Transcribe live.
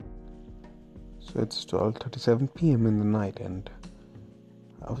So it's 12:37 p.m. in the night, and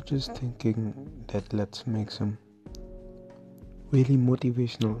I was just thinking that let's make some really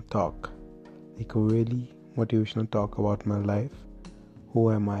motivational talk. Like a really motivational talk about my life.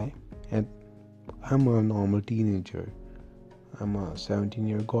 Who am I? And I'm a normal teenager. I'm a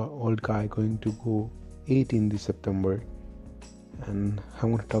 17-year-old guy going to go 18 this September, and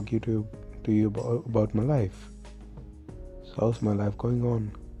I'm going to talk to you about my life. So how's my life going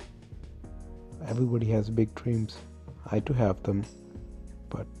on? Everybody has big dreams. I too have them,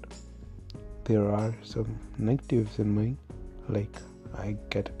 but there are some negatives in me. Like I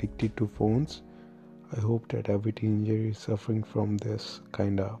get addicted to phones. I hope that every teenager is suffering from this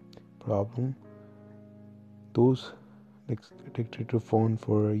kind of problem. Those addicted to phone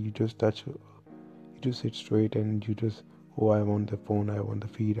for you just sit straight and you just, oh, I want the phone, I want the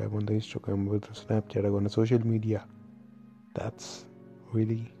feed, I want the Instagram, with the Snapchat, I want the social media. That's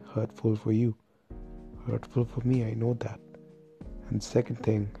really hurtful for you. Hurtful for me, I know that. And second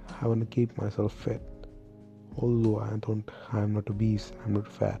thing, I want to keep myself fit. Although I'm not obese, I'm not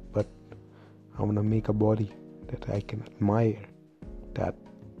fat, but I want to make a body that I can admire, that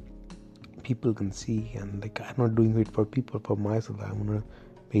people can see, and like I'm not doing it for people, for myself. I want to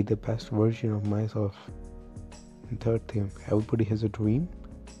make the best version of myself. And third thing, everybody has a dream,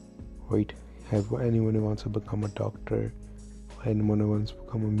 right? Anyone who wants to become a doctor, anyone who wants to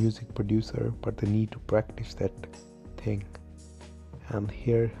become a music producer, but they need to practice that thing. And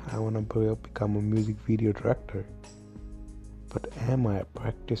here I want to become a music video director. But am I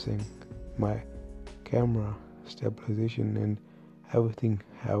practicing my camera stabilization and everything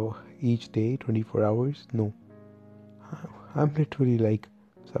have each day 24 hours? No. I'm literally like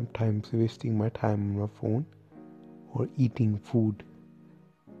sometimes wasting my time on my phone or eating food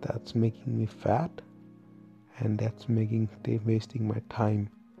that's making me fat, and that's wasting my time.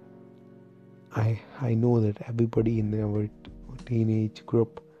 I know that everybody in our teenage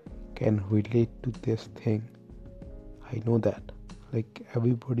group can relate to this thing. I know that. Like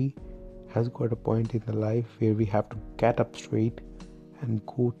everybody has got a point in the life where we have to get up straight and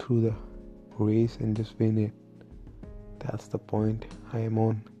go through the race and just win it. That's the point I am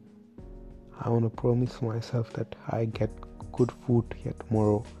on. I want to promise myself that I get good food here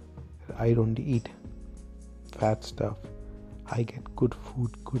tomorrow. That I don't eat fat stuff. I get good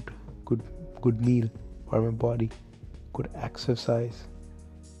food, good meal for my body, good exercise,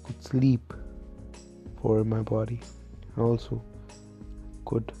 good sleep for my body, and also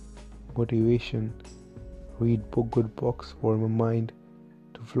good motivation, read good books for my mind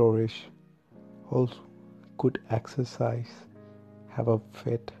to flourish. Also good exercise, have a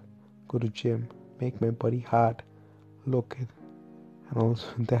fit, go to gym, make my body hard, look it, and also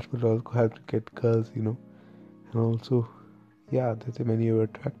that will also help to get girls, and also, yeah, that's it. When you're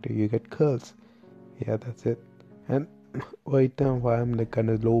attractive, you get curls. Yeah, that's it. And right now, I'm like kind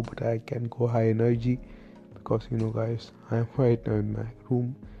of low, but I can go high energy because guys, I'm right now in my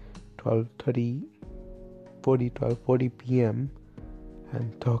room, 12:30, 12:40 p.m.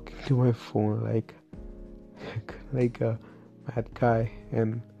 and talking to my phone like a mad guy,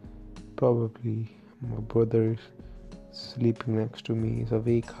 and probably my brother is sleeping next to me, is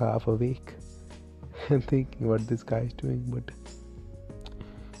awake, half awake, and thinking what this guy is doing. But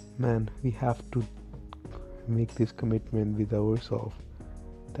man, we have to make this commitment with ourselves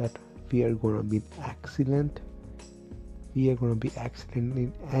that we are gonna be excellent. We are gonna be excellent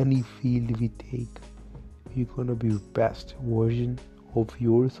in any field we take. You're gonna be best version of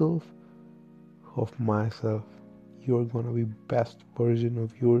yourself, of myself. You're gonna be best version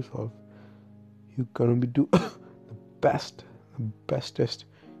of yourself. You're gonna be do the bestest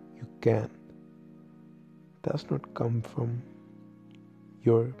you can. Does not come from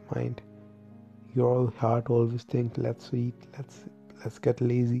your mind. Your heart always think, let's eat, let's get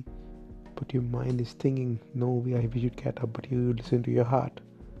lazy. But your mind is thinking, no, we should get up. But you listen to your heart.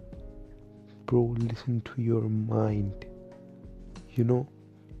 Bro, listen to your mind.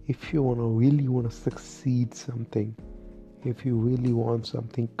 If you really wanna succeed something, if you really want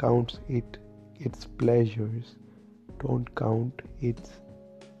something, counts its pleasures. Don't count its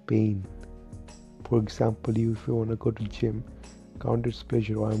pain. For example, if you wanna go to gym, count its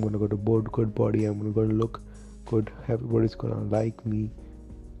pleasure. Oh, I'm gonna go to good body, I'm gonna go to look good, everybody's gonna like me,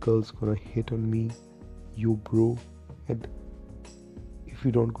 girls gonna hit on me, you bro. And if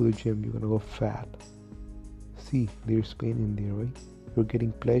you don't go to the gym, you're gonna go fat. See, there's pain in there, right? You're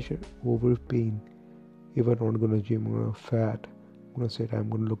getting pleasure over pain. If I'm not gonna gym, I'm gonna fat, I'm gonna say I'm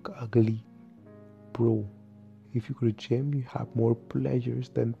gonna look ugly. Bro, if you go to gym, you have more pleasures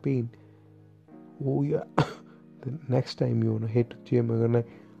than pain. Oh yeah. The next time you wanna hit the gym, I'm gonna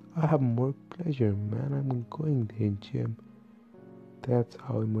I have more pleasure, man. I'm going there in gym. That's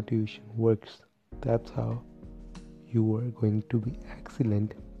how motivation works. That's how you are going to be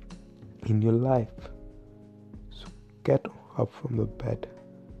excellent in your life. So get up from the bed.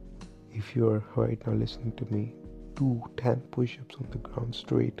 If you are right now listening to me, do 10 push-ups on the ground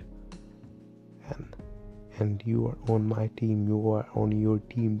straight, and you are on my team. You are on your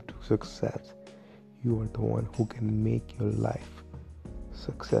team to success. You are the one who can make your life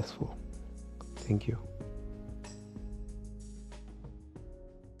successful. Thank you.